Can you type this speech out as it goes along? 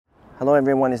Hello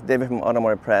everyone, it's David from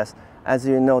Automotive Press. As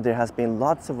you know, there has been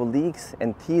lots of leaks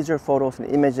and teaser photos and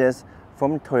images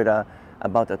from Toyota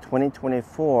about the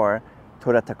 2024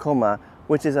 Toyota Tacoma,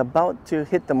 which is about to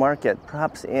hit the market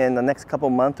perhaps in the next couple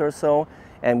months or so.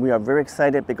 And we are very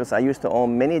excited because I used to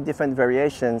own many different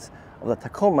variations of the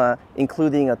Tacoma,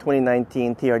 including a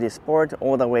 2019 TRD Sport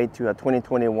all the way to a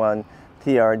 2021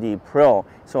 TRD Pro.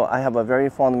 So I have a very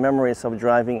fond memories of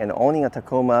driving and owning a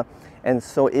Tacoma, and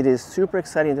so it is super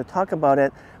exciting to talk about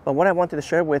it. But what I wanted to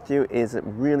share with you is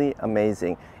really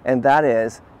amazing, and that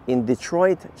is in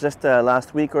Detroit just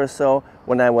last week or so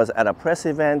when I was at a press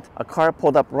event, a car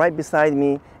pulled up right beside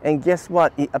me, and guess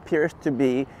what? It appears to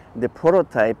be the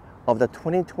prototype of the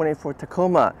 2024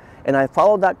 Tacoma. And I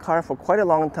followed that car for quite a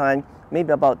long time,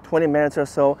 maybe about 20 minutes or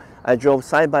so. I drove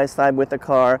side by side with the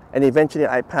car, and eventually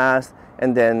I passed,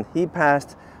 and then he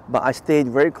passed, but I stayed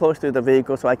very close to the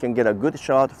vehicle so I can get a good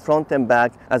shot front and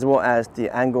back, as well as the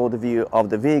angled view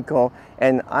of the vehicle.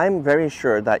 And I'm very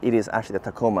sure that it is actually the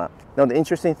Tacoma. Now the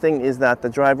interesting thing is that the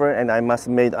driver and I must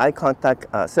have made eye contact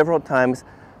several times,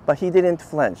 but he didn't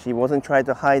flinch. He wasn't trying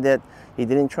to hide it. He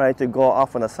didn't try to go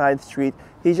off on a side street.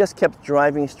 He just kept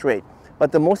driving straight.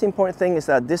 But the most important thing is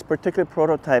that this particular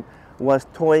prototype was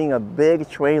towing a big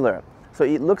trailer. So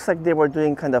it looks like they were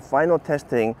doing kind of final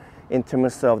testing in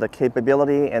terms of the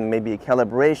capability and maybe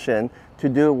calibration to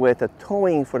do with the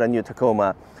towing for the new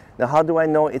Tacoma. Now, how do I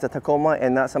know it's a Tacoma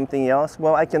and not something else?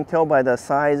 Well, I can tell by the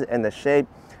size and the shape,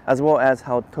 as well as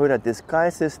how Toyota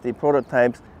disguises the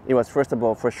prototypes. It was, first of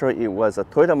all, for sure, it was a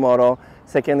Toyota model.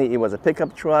 Secondly, it was a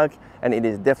pickup truck, and it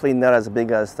is definitely not as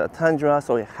big as the Tundra,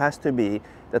 so it has to be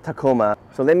the Tacoma.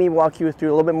 So let me walk you through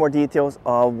a little bit more details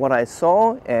of what I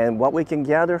saw and what we can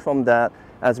gather from that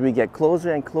as we get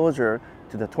closer and closer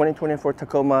to the 2024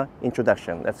 Tacoma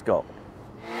introduction. Let's go.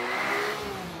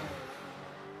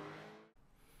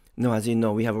 Now, as you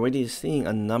know, we have already seen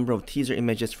a number of teaser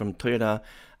images from Toyota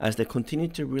as they continue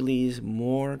to release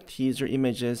more teaser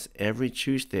images every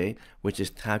Tuesday, which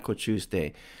is Taco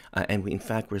Tuesday. In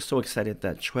fact, we're so excited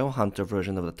that Trail Hunter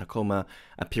version of the Tacoma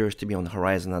appears to be on the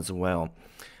horizon as well.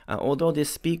 Although this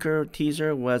speaker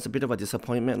teaser was a bit of a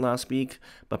disappointment last week,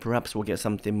 but perhaps we'll get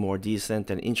something more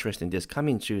decent and interesting this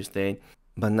coming Tuesday.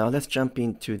 But now let's jump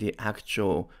into the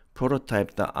actual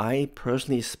prototype that I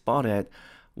personally spotted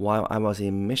while I was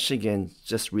in Michigan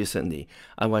just recently.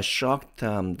 I was shocked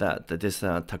that this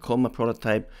Tacoma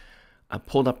prototype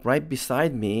pulled up right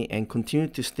beside me and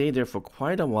continued to stay there for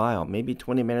quite a while, maybe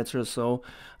 20 minutes or so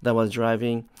that I was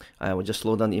driving. I will just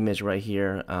slow down the image right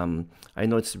here. I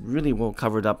know it's really well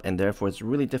covered up, and therefore it's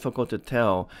really difficult to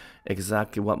tell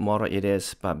exactly what model it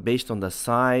is, but based on the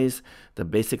size, the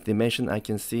basic dimension I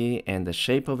can see, and the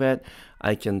shape of it,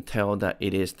 I can tell that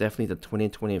it is definitely the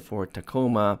 2024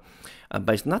 Tacoma.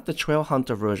 But it's not the Trail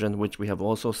Hunter version, which we have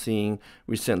also seen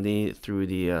recently through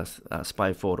the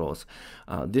spy photos.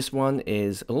 This one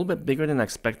is a little bit bigger than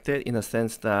expected in the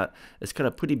sense that it's got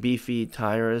a pretty beefy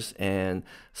tires and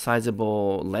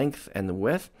sizable length and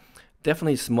width.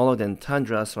 Definitely smaller than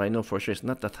Tundra, so I know for sure it's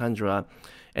not the Tundra.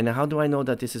 And how do I know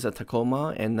that this is a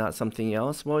Tacoma and not something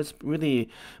else? Well, it's really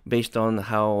based on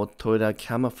how Toyota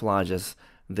camouflages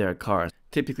their cars.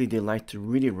 Typically, they like to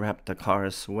really wrap the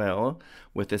cars well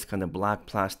with this kind of black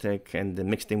plastic and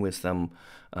then mixed in with some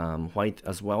white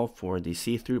as well for the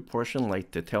see-through portion,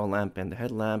 like the tail lamp and the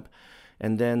headlamp.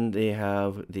 And then they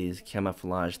have these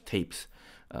camouflage tapes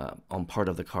on part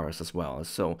of the cars as well.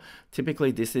 So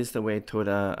typically this is the way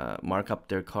Toyota mark up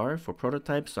their car for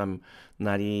prototypes. So I'm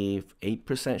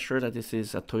 98% sure that this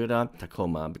is a Toyota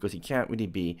Tacoma because it can't really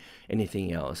be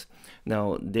anything else.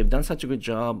 Now they've done such a good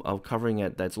job of covering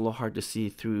it that it's a little hard to see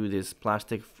through this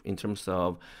plastic in terms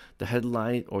of the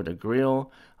headlight or the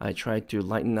grille. I tried to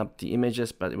lighten up the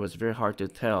images, but it was very hard to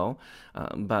tell.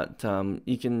 But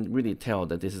you can really tell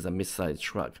that this is a mid-sized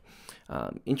truck.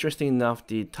 Interesting enough,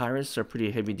 the tires are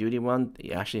pretty heavy-duty one.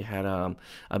 It actually had a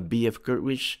BF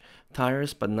Goodrich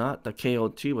tires, but not the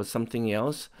KO2, was something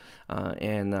else.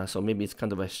 So maybe it's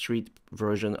kind of a street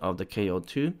version of the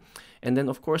KO2. And then,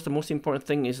 of course, the most important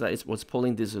thing is that it was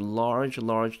pulling this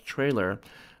large trailer.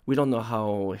 We don't know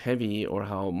how heavy or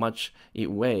how much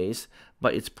it weighs,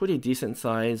 but it's pretty decent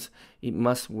size. It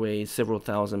must weigh several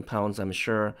thousand pounds, I'm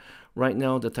sure. Right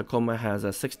now, the Tacoma has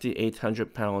a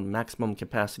 6,800 pound maximum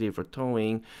capacity for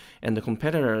towing, and the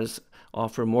competitors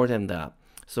offer more than that.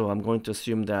 So I'm going to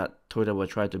assume that Toyota will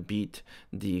try to beat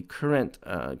the current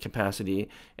capacity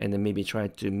and then maybe try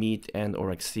to meet and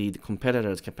or exceed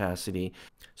competitors' capacity.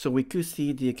 So we could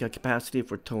see the capacity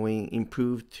for towing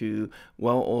improve to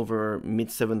well over mid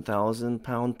 7,000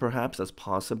 pound perhaps as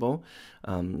possible.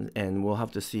 And we'll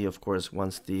have to see, of course,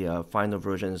 once the final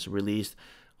version is released.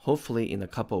 hopefully in a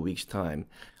couple of weeks' time.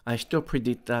 I still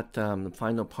predict that the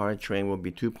final powertrain will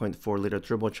be 2.4-liter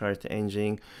turbocharged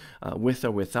engine with or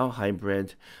without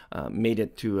hybrid, made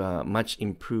it to a much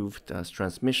improved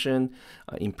transmission,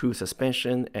 improved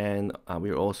suspension, and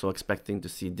we're also expecting to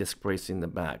see disc brakes in the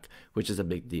back, which is a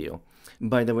big deal.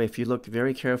 By the way, if you look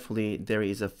very carefully, there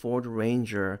is a Ford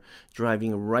Ranger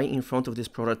driving right in front of this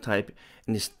prototype,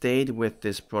 and it stayed with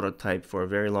this prototype for a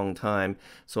very long time.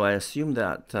 So I assume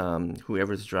that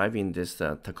whoever's driving this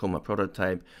Tacoma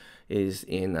prototype is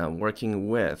working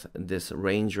with this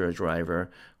Ranger driver,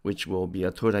 which will be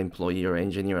a Toyota employee or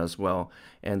engineer as well.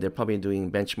 And they're probably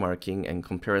doing benchmarking and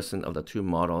comparison of the two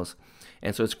models.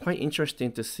 And so it's quite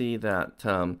interesting to see that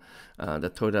the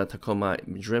Toyota Tacoma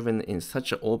driven in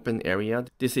such an open area.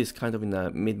 This is kind of in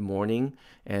the mid-morning,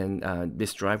 and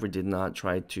this driver did not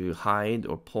try to hide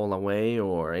or pull away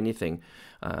or anything.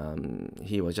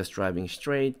 He was just driving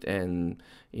straight, and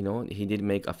he did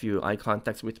make a few eye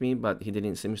contacts with me, but he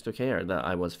didn't seem to care that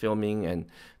I was filming and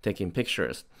taking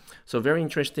pictures. So very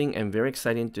interesting and very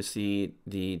exciting to see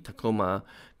the Tacoma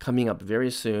coming up very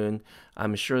soon.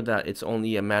 I'm sure that it's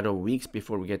only a matter of weeks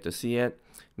before we get to see it.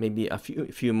 Maybe a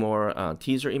few more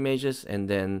teaser images, and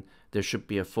then there should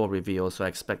be a full reveal. So I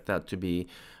expect that to be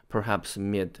perhaps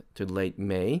mid to late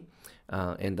May.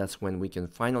 And that's when we can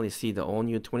finally see the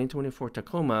all-new 2024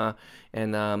 Tacoma.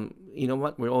 And you know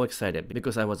what? We're all excited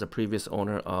because I was a previous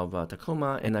owner of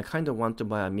Tacoma, and I kind of want to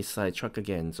buy a mid-size truck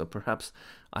again. So perhaps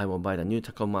I will buy the new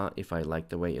Tacoma if I like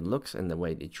the way it looks and the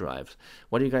way it drives.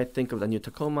 What do you guys think of the new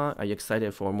Tacoma? Are you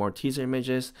excited for more teaser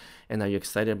images? And are you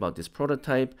excited about this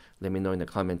prototype? Let me know in the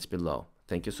comments below.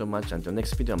 Thank you so much. Until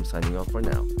next video, I'm signing off for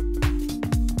now.